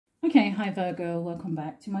Okay, hi Virgo, welcome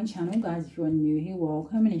back to my channel. Guys, if you are new here,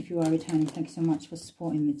 welcome, and if you are returning, thank you so much for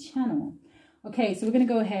supporting the channel. Okay, so we're going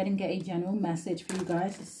to go ahead and get a general message for you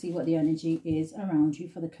guys to see what the energy is around you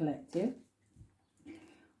for the collective.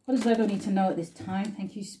 What does Virgo need to know at this time?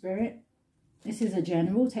 Thank you, Spirit. This is a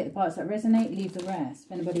general. Take the parts that resonate, leave the rest.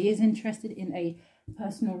 If anybody is interested in a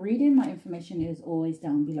personal reading, my information is always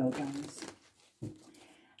down below, guys.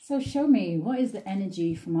 So show me, what is the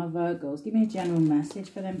energy for my Virgos? Give me a general message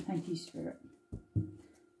for them. Thank you, Spirit.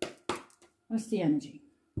 What's the energy?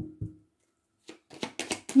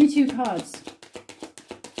 Give me 2 cards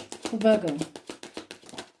for Virgo.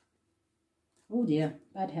 Oh dear,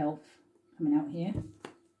 bad health coming out here.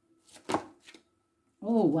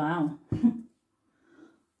 Oh, wow.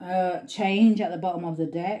 Change at the bottom of the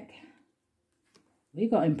deck. We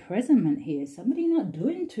got imprisonment here. Somebody not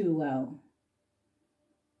doing too well.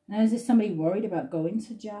 Now, is this somebody worried about going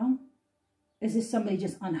to jail? Is this somebody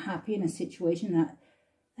just unhappy in a situation that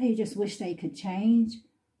they just wish they could change?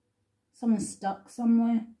 Someone stuck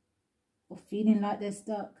somewhere or feeling like they're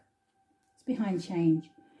stuck? It's behind change.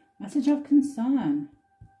 Message of concern.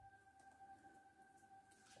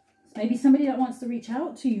 Maybe somebody that wants to reach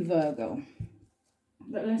out to you, Virgo.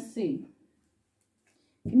 But let's see.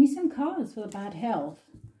 Give me some cards for the bad health.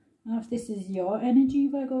 Now, if this is your energy,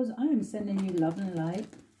 Virgos, I am sending you love and light.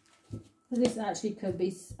 This actually could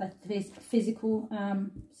be a physical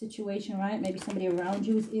situation, right? Maybe somebody around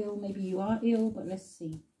you is ill. Maybe you are ill, but let's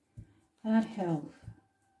see. Bad health.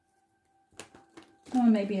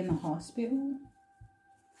 Someone may be in the hospital.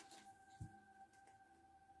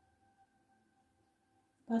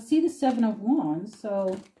 I see the 7 of Wands,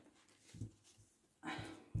 so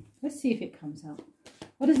let's see if it comes out.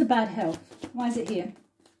 What is the bad health? Why is it here?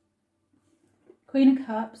 Queen of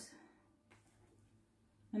Cups.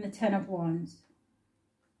 And the 10 of Wands.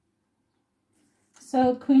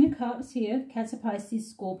 So Queen of Cups here, Cancer, Pisces,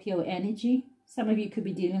 Scorpio energy. Some of you could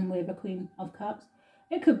be dealing with a Queen of Cups.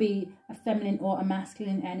 It could be a feminine or a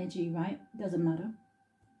masculine energy, right? It doesn't matter.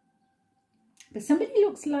 But somebody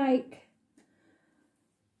looks like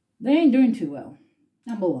they ain't doing too well,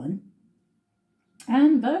 number one.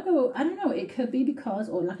 And Virgo, I don't know, it could be because,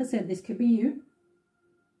 or like I said, this could be you.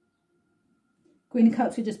 Queen of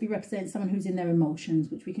Cups could just be representing someone who's in their emotions,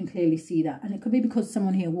 which we can clearly see that. And it could be because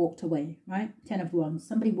someone here walked away, right? 10 of Wands.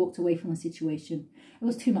 Somebody walked away from a situation. It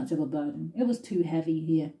was too much of a burden. It was too heavy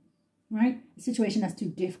here, right? A situation that's too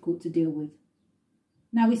difficult to deal with.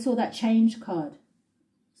 Now we saw that change card.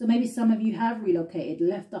 So maybe some of you have relocated,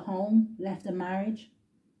 left a home, left a marriage.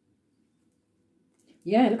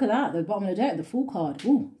 Yeah, look at that. The bottom of the deck, the Fool card.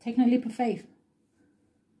 Ooh, taking a leap of faith.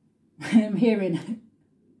 I'm hearing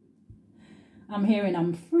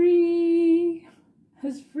I'm free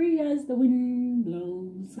as the wind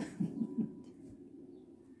blows.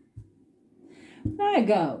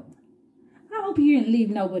 Virgo, I hope you didn't leave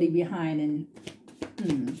nobody behind. And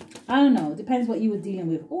I don't know, depends what you were dealing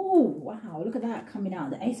with. Oh, wow, look at that coming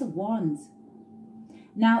out, the Ace of Wands.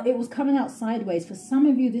 Now, it was coming out sideways. For some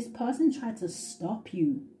of you, this person tried to stop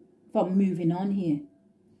you from moving on here.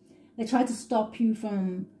 They tried to stop you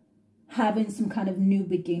from having some kind of new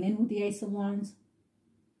beginning with the Ace of Wands.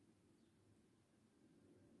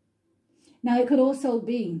 Now, it could also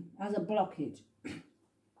be as a blockage.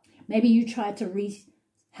 Maybe you tried to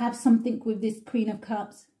have something with this Queen of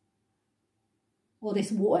Cups or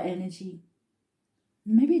this water energy.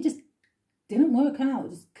 Maybe it just didn't work out.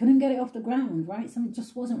 Just couldn't get it off the ground, right? Something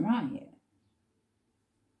just wasn't right.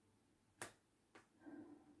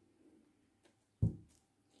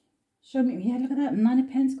 Show me, yeah, look at that, 9 of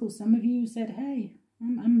Pentacles. Some of you said, hey,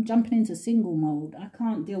 I'm jumping into single mode. I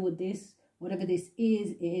can't deal with this. Whatever this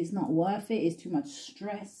is, it is not worth it. It's too much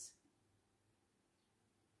stress.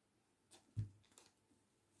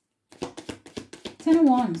 Ten of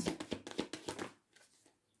Wands.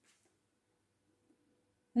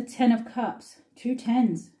 The 10 of Cups. 2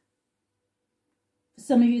 tens. For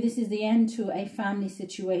some of you, this is the end to a family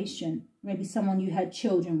situation. Maybe someone you had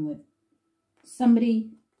children with.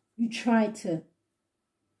 Somebody you tried to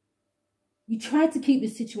keep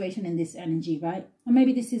this situation in this energy, right? Or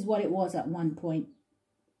maybe this is what it was at one point.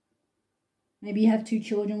 Maybe you have 2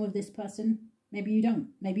 children with this person. Maybe you don't.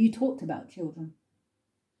 Maybe you talked about children.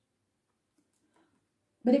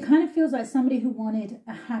 But it kind of feels like somebody who wanted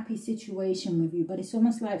a happy situation with you. But it's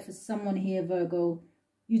almost like for someone here, Virgo,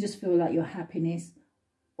 you just feel like your happiness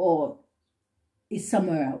or is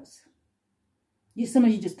somewhere else. Some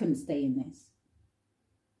of you just couldn't stay in this.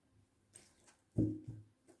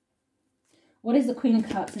 What is the Queen of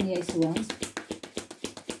Cups and the Ace of Wands?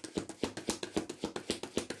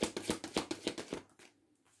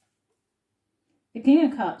 The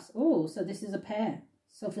King of Cups. Oh, so this is a pair.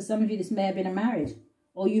 So for some of you, this may have been a marriage.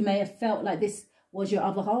 Or you may have felt like this was your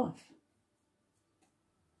other half.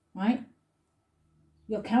 Right?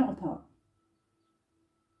 Your counterpart.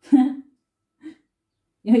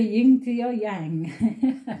 Your yin to your yang.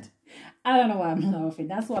 I don't know why I'm laughing.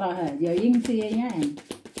 That's what I heard. Your yin to your yang.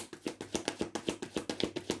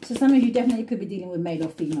 So some of you definitely could be dealing with male or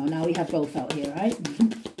female. Now we have both out here, right?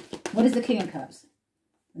 What is the King of Cups?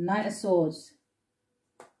 The Knight of Swords.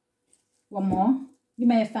 One more. You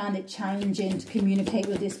may have found it challenging to communicate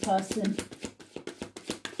with this person.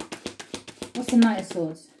 What's the Knight of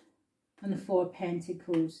Swords? And the Four of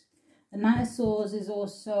Pentacles. The Knight of Swords is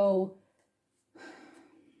also...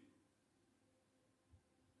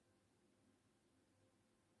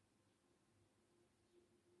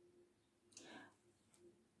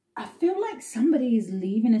 I feel like somebody is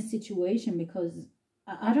leaving a situation because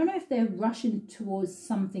I don't know if they're rushing towards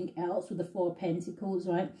something else with the Four of Pentacles,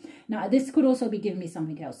 right? Now, this could also be giving me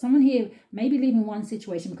something else. Someone here may be leaving one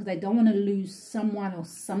situation because they don't want to lose someone or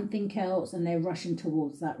something else and they're rushing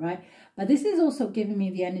towards that, right? But this is also giving me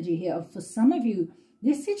the energy here of, for some of you,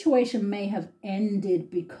 this situation may have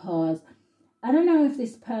ended because, I don't know if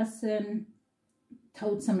this person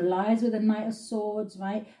told some lies with the Knight of Swords,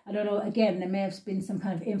 right? I don't know. Again, there may have been some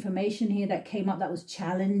kind of information here that came up that was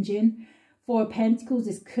challenging. Four of Pentacles,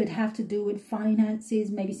 this could have to do with finances.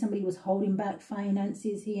 Maybe somebody was holding back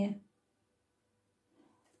finances here.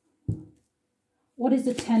 What is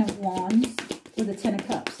the Ten of Wands with the Ten of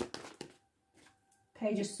Cups?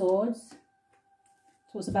 Page of Swords.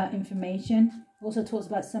 Talks about information. Also talks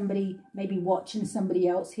about somebody maybe watching somebody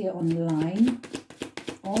else here online.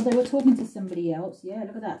 Or they were talking to somebody else. Yeah,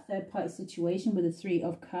 look at that third party situation with the Three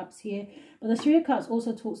of Cups here. But the Three of Cups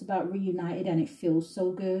also talks about reunited and it feels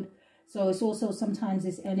so good. So it's also sometimes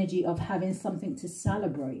this energy of having something to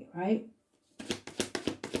celebrate, right?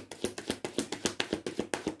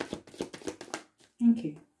 Thank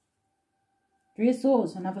you. Three of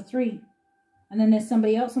Swords, another 3. And then there's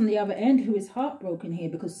somebody else on the other end who is heartbroken here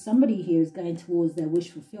because somebody here is going towards their wish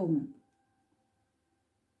fulfillment.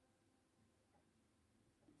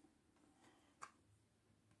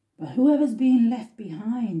 But whoever's being left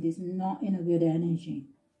behind is not in a good energy.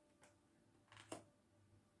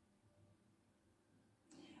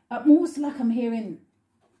 Almost like I'm hearing...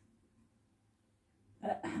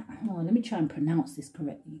 let me try and pronounce this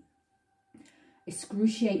correctly.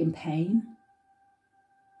 Excruciating pain.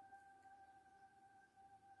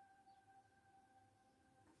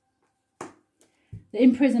 The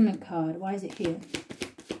imprisonment card. Why is it here?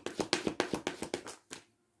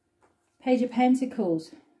 Page of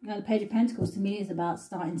Pentacles. Now, the Page of Pentacles to me is about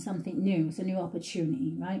starting something new. It's a new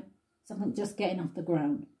opportunity, right? Something just getting off the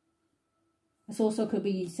ground. This also could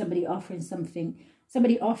be somebody offering something.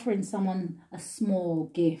 Somebody offering someone a small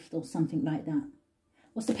gift or something like that.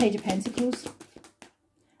 What's the Page of Pentacles?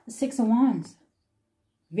 The Six of Wands.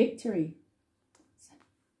 Victory.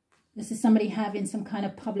 This is somebody having some kind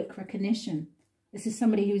of public recognition. This is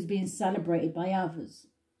somebody who's being celebrated by others.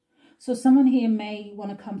 So someone here may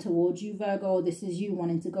want to come towards you, Virgo. This is you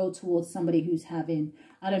wanting to go towards somebody who's having,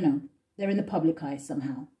 I don't know, they're in the public eye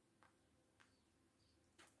somehow.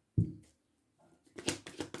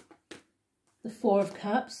 The Four of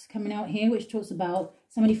Cups coming out here, which talks about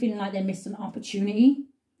somebody feeling like they missed an opportunity.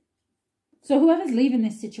 So whoever's leaving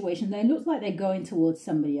this situation, they look like they're going towards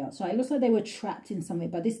somebody else. So it looks like they were trapped in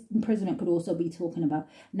something. But this imprisonment could also be talking about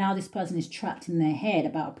now this person is trapped in their head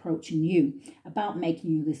about approaching you, about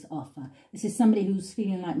making you this offer. This is somebody who's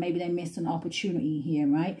feeling like maybe they missed an opportunity here,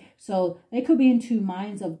 right? So they could be in two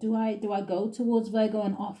minds of, do I go towards Virgo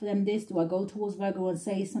and offer them this? Do I go towards Virgo and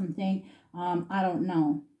say something? I don't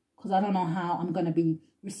know. Because I don't know how I'm going to be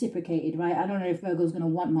reciprocated, right? I don't know if Virgo's going to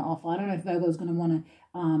want my offer. I don't know if Virgo's going to want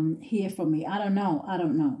to hear from me. I don't know. I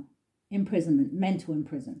don't know. Imprisonment. Mental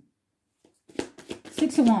imprison.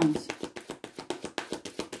 Six of Wands.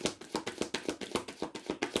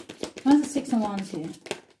 Where's the Six of Wands here?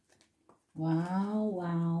 Wow,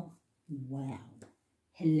 wow, wow.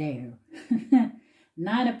 Hello.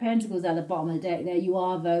 Nine of Pentacles at the bottom of the deck. There you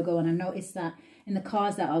are, Virgo. And I noticed that in the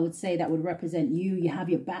cards that I would say that would represent you, you have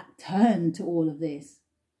your back turned to all of this.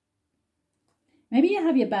 Maybe you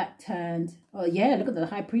have your back turned. Oh, yeah, look at the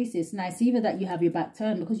High Priestess. Now, it's either that you have your back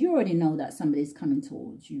turned because you already know that somebody's coming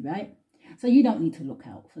towards you, right? So you don't need to look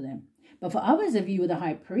out for them. But for others of you with the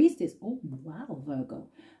High Priestess, oh, wow, Virgo.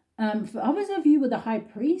 For others of you with the High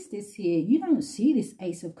Priestess here, you don't see this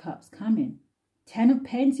Ace of Cups coming. Ten of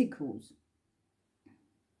Pentacles.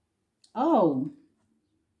 Oh,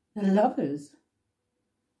 the Lovers.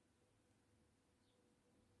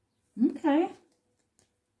 Okay.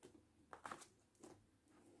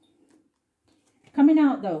 Coming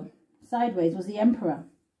out, though, sideways was the Emperor.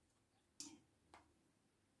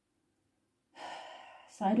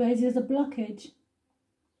 Sideways is a blockage.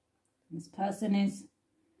 This person is...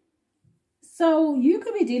 So you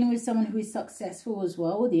could be dealing with someone who is successful as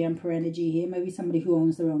well with the Emperor energy here. Maybe somebody who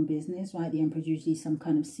owns their own business, right? The Emperor is usually some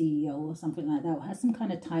kind of CEO or something like that, or has some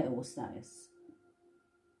kind of title or status.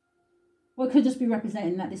 Or it could just be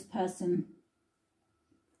representing that this person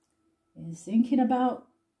is thinking about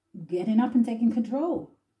getting up and taking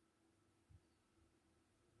control.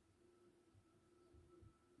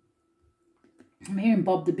 I'm hearing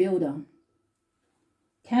Bob the Builder.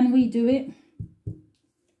 Can we do it?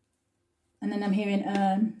 And then I'm hearing,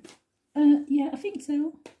 yeah, I think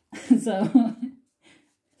so. So,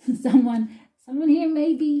 someone here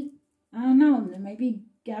maybe, I don't know, maybe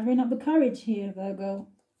gathering up the courage here, Virgo.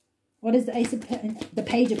 What is the Ace of the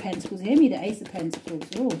Page of Pentacles? Hear me, the Ace of Pentacles.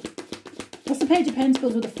 Oh, what's the Page of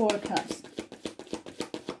Pentacles with the Four of Cups?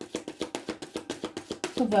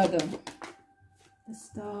 For Virgo. The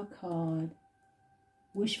Star card.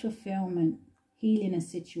 Wish fulfillment. Healing a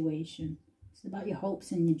situation. It's about your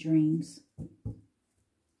hopes and your dreams.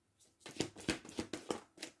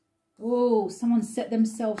 Oh, someone set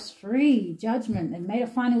themselves free. Judgment. They've made a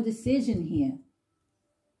final decision here.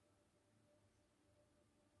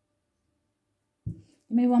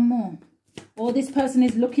 Give me one more. Or this person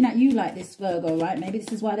is looking at you like this, Virgo, right? Maybe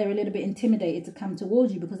this is why they're a little bit intimidated to come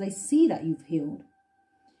towards you, because they see that you've healed.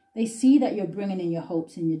 They see that you're bringing in your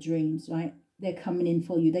hopes and your dreams, right? They're coming in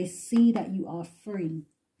for you. They see that you are free.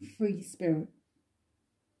 Free spirit.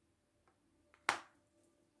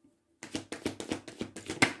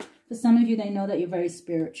 For some of you, they know that you're very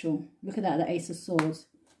spiritual. Look at that, the Ace of Swords.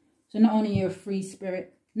 So not only you're a free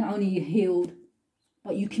spirit, not only you're healed,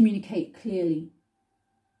 but you communicate clearly.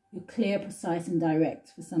 You're clear, precise, and direct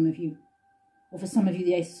for some of you. Or for some of you,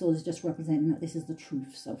 the Ace of Swords is just representing that this is the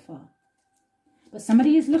truth so far. But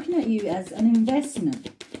somebody is looking at you as an investment.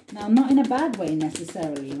 Now, not in a bad way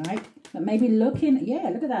necessarily, right? But maybe looking, yeah,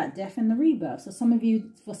 look at that, death and the rebirth. So some of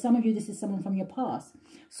you, for some of you, this is someone from your past.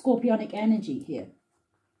 Scorpionic energy here.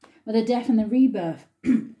 But the death and the rebirth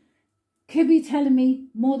could be telling me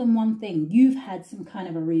more than one thing. You've had some kind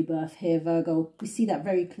of a rebirth here, Virgo. We see that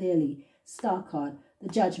very clearly. Star card, the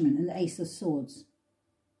Judgment, and the Ace of Swords.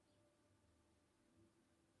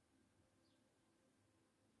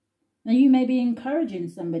 Now, you may be encouraging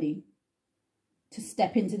somebody to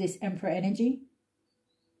step into this Emperor energy.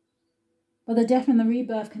 But the death and the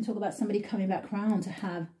rebirth can talk about somebody coming back round to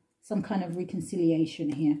have some kind of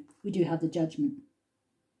reconciliation here. We do have the Judgment.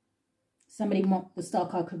 Somebody, the Star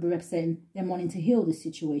card could be representing them wanting to heal this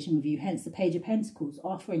situation with you. Hence the Page of Pentacles,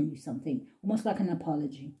 offering you something. Almost like an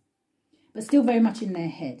apology. But still very much in their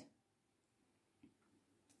head.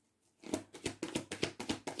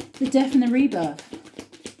 The death and the rebirth.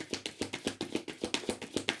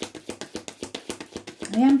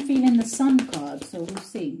 I am feeling the Sun card, so we'll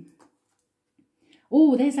see.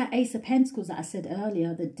 Oh, there's that Ace of Pentacles that I said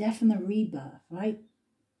earlier. The death and the rebirth, right?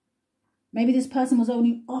 Maybe this person was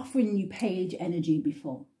only offering you page energy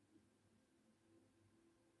before.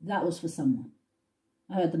 That was for someone.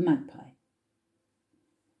 I heard the Magpie.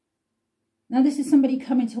 Now this is somebody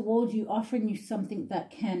coming towards you, offering you something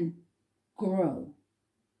that can grow.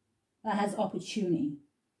 That has opportunity.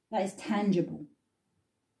 That is tangible.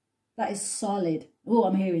 That is solid. Oh,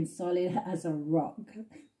 I'm hearing solid as a rock.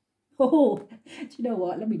 Oh, do you know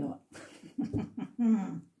what? Let me not.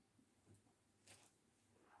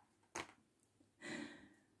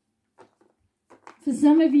 For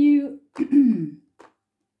some of you,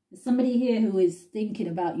 there's somebody here who is thinking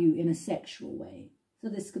about you in a sexual way. So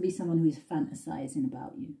this could be someone who is fantasizing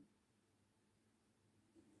about you.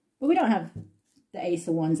 But we don't have the Ace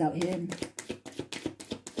of Wands out here.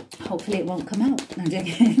 Hopefully it won't come out. No, I'm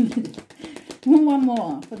joking. One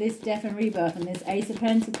more for this death and rebirth and this Ace of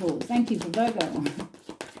Pentacles. Thank you for Virgo.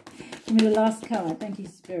 Give me the last card. Thank you,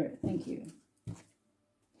 Spirit. Thank you.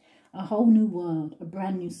 A whole new world, a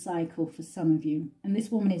brand new cycle for some of you. And this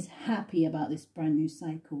woman is happy about this brand new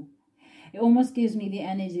cycle. It almost gives me the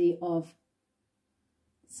energy of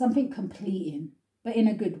something completing, but in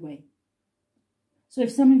a good way. So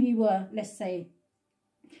if some of you were, let's say,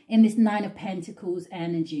 in this Nine of Pentacles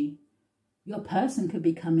energy, your person could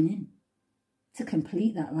be coming in to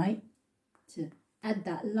complete that, right? To add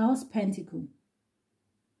that last pentacle.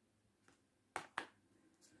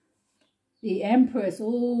 The Empress,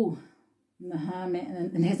 oh, the Hermit,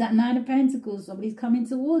 and there's that Nine of Pentacles. Somebody's coming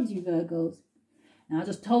towards you, Virgos. Now, I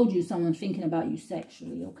just told you someone's thinking about you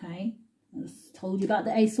sexually, okay? I just told you about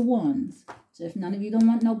the Ace of Wands. So if none of you don't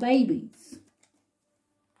want no babies,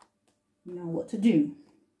 you know what to do.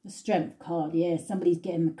 The strength card, yeah. Somebody's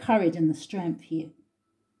getting the courage and the strength here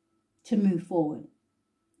to move forward.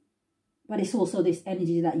 But it's also this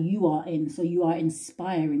energy that you are in. So you are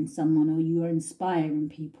inspiring someone, or you are inspiring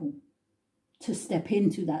people to step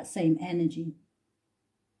into that same energy.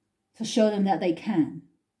 To show them that they can.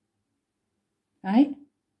 Right?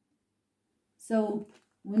 So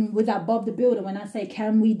with that Bob the Builder, when I say,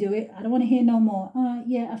 can we do it? I don't want to hear no more.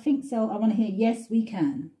 Yeah, I think so. I want to hear, yes, we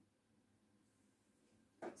can.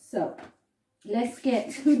 So let's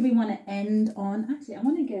get, who do we want to end on? Actually, I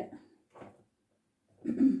want to get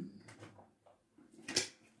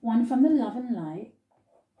one from the Love and Light.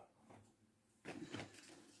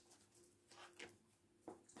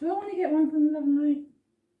 Do I want to get one from the Love and Light?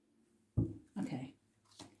 Okay.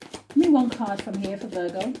 Give me one card from here for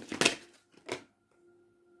Virgo.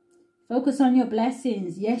 Focus on your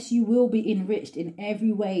blessings. Yes, you will be enriched in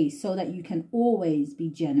every way so that you can always be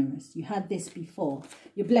generous. You had this before.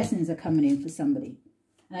 Your blessings are coming in for somebody.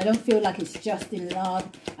 And I don't feel like it's just in love.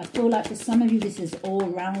 I feel like for some of you, this is all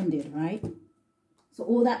rounded, right? So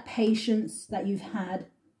all that patience that you've had,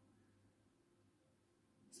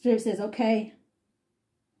 Spirit says, okay,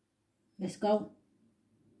 let's go.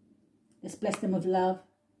 Let's bless them with love.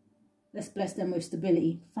 Let's bless them with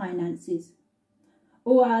stability, finances.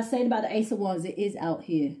 Oh, I was saying about the Ace of Wands, it is out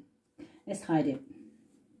here. Let's hide it.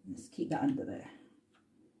 Let's keep that under there.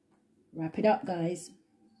 Wrap it up, guys.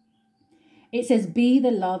 It says, be the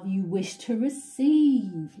love you wish to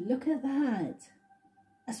receive. Look at that.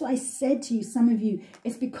 That's what I said to you. Some of you,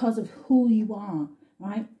 it's because of who you are,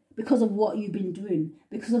 right? Because of what you've been doing.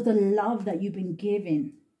 Because of the love that you've been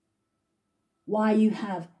giving. Why you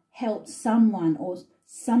have helped someone or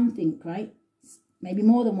something, right? Maybe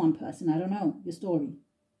more than one person, I don't know, your story.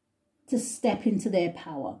 To step into their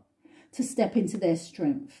power. To step into their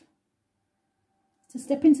strength. To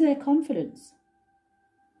step into their confidence.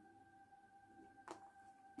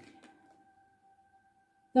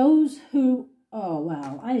 Those who, oh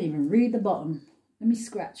wow, I didn't even read the bottom. Let me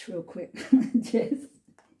scratch real quick.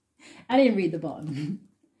 I didn't read the bottom.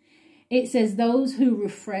 It says, those who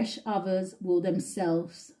refresh others will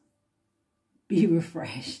themselves be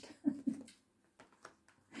refreshed.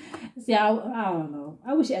 See, I don't know.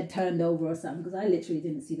 I wish it had turned over or something, because I literally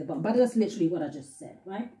didn't see the bottom. But that's literally what I just said,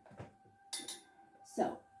 right?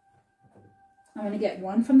 So, I'm going to get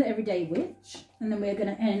one from the Everyday Witch. And then we're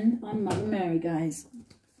going to end on Mother Mary, guys.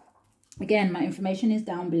 Again, my information is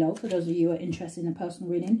down below for those of you who are interested in a personal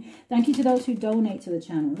reading. Thank you to those who donate to the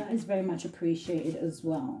channel. That is very much appreciated as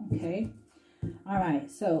well, okay? All right,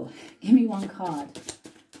 so give me one card.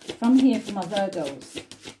 From here for my Virgos.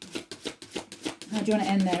 How do you want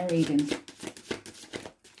to end their reading?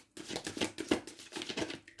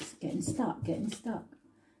 It's getting stuck, getting stuck.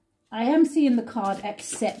 I am seeing the card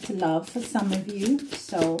Accept Love for some of you,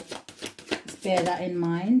 so let's bear that in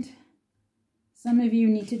mind. Some of you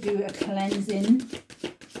need to do a cleansing.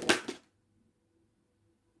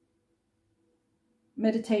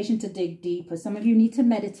 Meditation to dig deeper. Some of you need to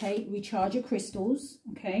meditate, recharge your crystals,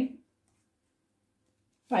 okay?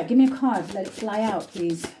 Right, give me a card. Let it fly out,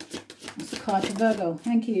 please. That's the card for Virgo.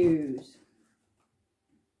 Thank you.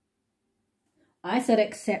 I said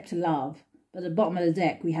accept love, but at the bottom of the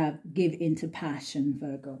deck we have give into passion,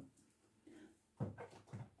 Virgo.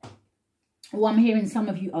 Well, I'm hearing some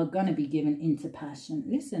of you are going to be given into passion.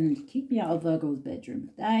 Listen, keep me out of Virgo's bedroom.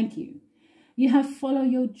 Thank you. You have follow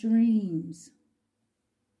your dreams.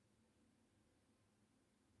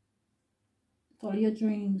 Follow your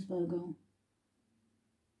dreams, Virgo.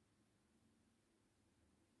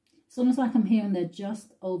 It's almost like I'm hearing they're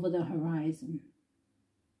just over the horizon.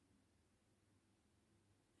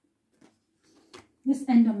 Let's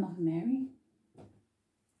end on Mother Mary.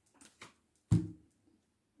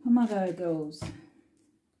 For my Virgos.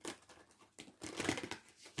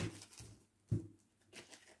 Give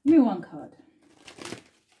me one card.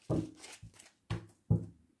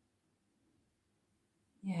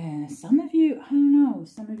 Yeah, some of you, I don't know,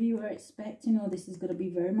 some of you are expecting, oh, this is going to be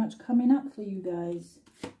very much coming up for you guys.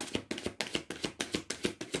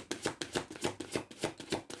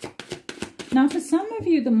 Now, for some of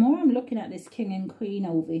you, the more I'm looking at this King and Queen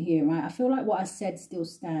over here, right, I feel like what I said still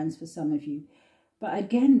stands for some of you. But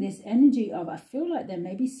again, this energy of, I feel like there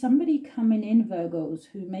may be somebody coming in, Virgos,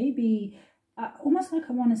 who may be, almost like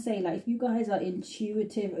I want to say, like, if you guys are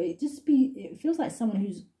intuitive, it feels like someone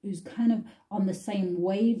who's kind of on the same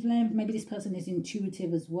wavelength. Maybe this person is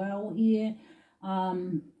intuitive as well here.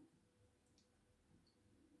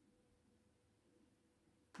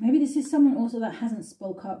 Maybe this is someone also that hasn't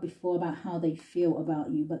spoke up before about how they feel about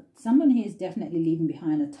you. But someone here is definitely leaving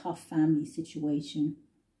behind a tough family situation.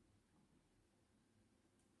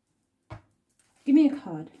 me a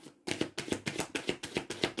card.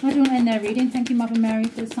 I don't end their reading. Thank you, Mother Mary,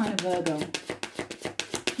 for the sign of Virgo.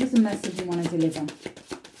 What's the message you want to deliver?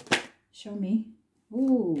 Show me.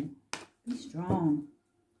 Ooh, be strong.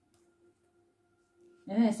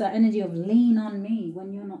 Yeah, it's that energy of lean on me.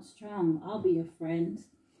 When you're not strong, I'll be your friend.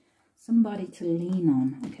 Somebody to lean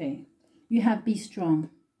on. Okay. You have be strong.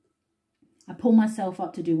 I pull myself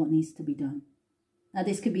up to do what needs to be done. Now,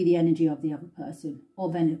 this could be the energy of the other person.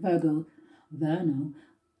 Or Virgo.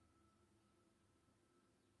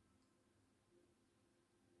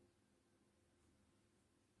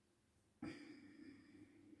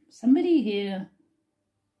 Somebody here.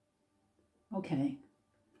 Okay.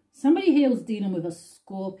 Somebody here was dealing with a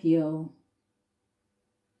Scorpio.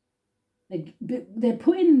 They're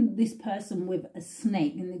putting this person with a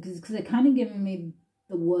snake, because they're kind of giving me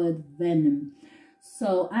the word venom.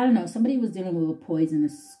 So, I don't know. Somebody was dealing with a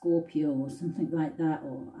poisonous Scorpio or something like that.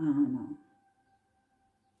 Or, I don't know.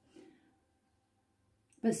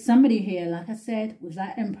 But somebody here, like I said, with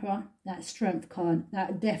that Emperor, that Strength card,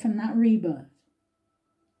 that Death and that Rebirth.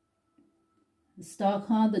 The Star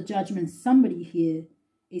card, the Judgment. Somebody here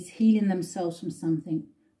is healing themselves from something,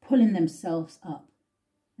 pulling themselves up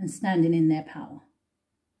and standing in their power.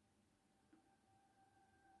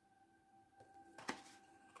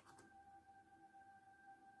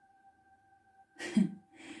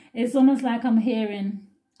 It's almost like I'm hearing,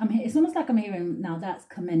 it's almost like I'm hearing, now that's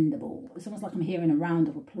commendable. It's almost like I'm hearing a round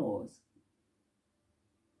of applause.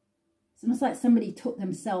 It's almost like somebody took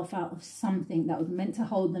themselves out of something that was meant to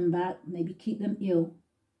hold them back, maybe keep them ill.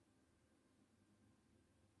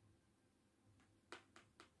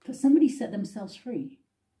 But somebody set themselves free.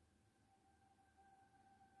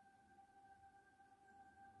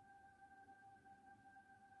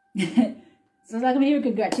 So it's like I'm hearing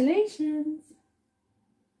congratulations.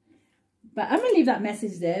 But I'm going to leave that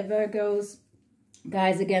message there, Virgos.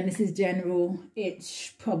 Guys, again, this is general. It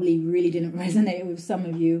probably really didn't resonate with some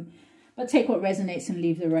of you. But take what resonates and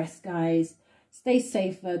leave the rest, guys. Stay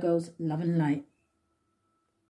safe, Virgos. Love and light.